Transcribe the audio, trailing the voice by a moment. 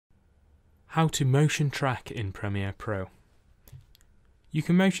How to motion track in Premiere Pro. You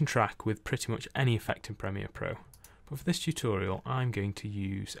can motion track with pretty much any effect in Premiere Pro, but for this tutorial I'm going to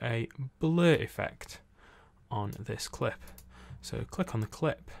use a blur effect on this clip. So click on the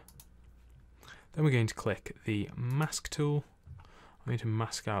clip, then we're going to click the mask tool. I'm going to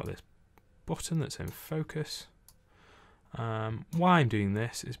mask out this button that's in focus. Why I'm doing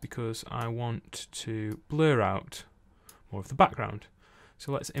this is because I want to blur out more of the background.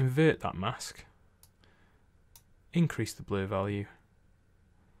 So let's invert that mask, increase the blur value,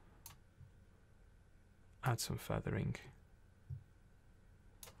 add some feathering.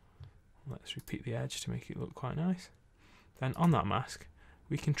 Let's repeat the edge to make it look quite nice. Then on that mask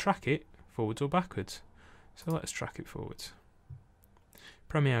we can track it forwards or backwards. So let's track it forwards.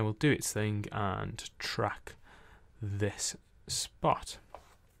 Premiere will do its thing and track this spot.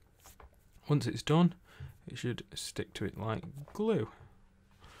 Once it's done, it should stick to it like glue.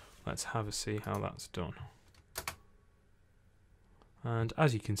 Let's have a see how that's done. And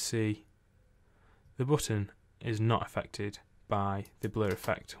as you can see, the button is not affected by the blur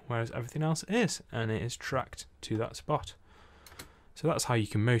effect, whereas everything else is, and it is tracked to that spot. So that's how you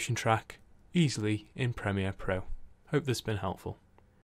can motion track easily in Premiere Pro. Hope this has been helpful.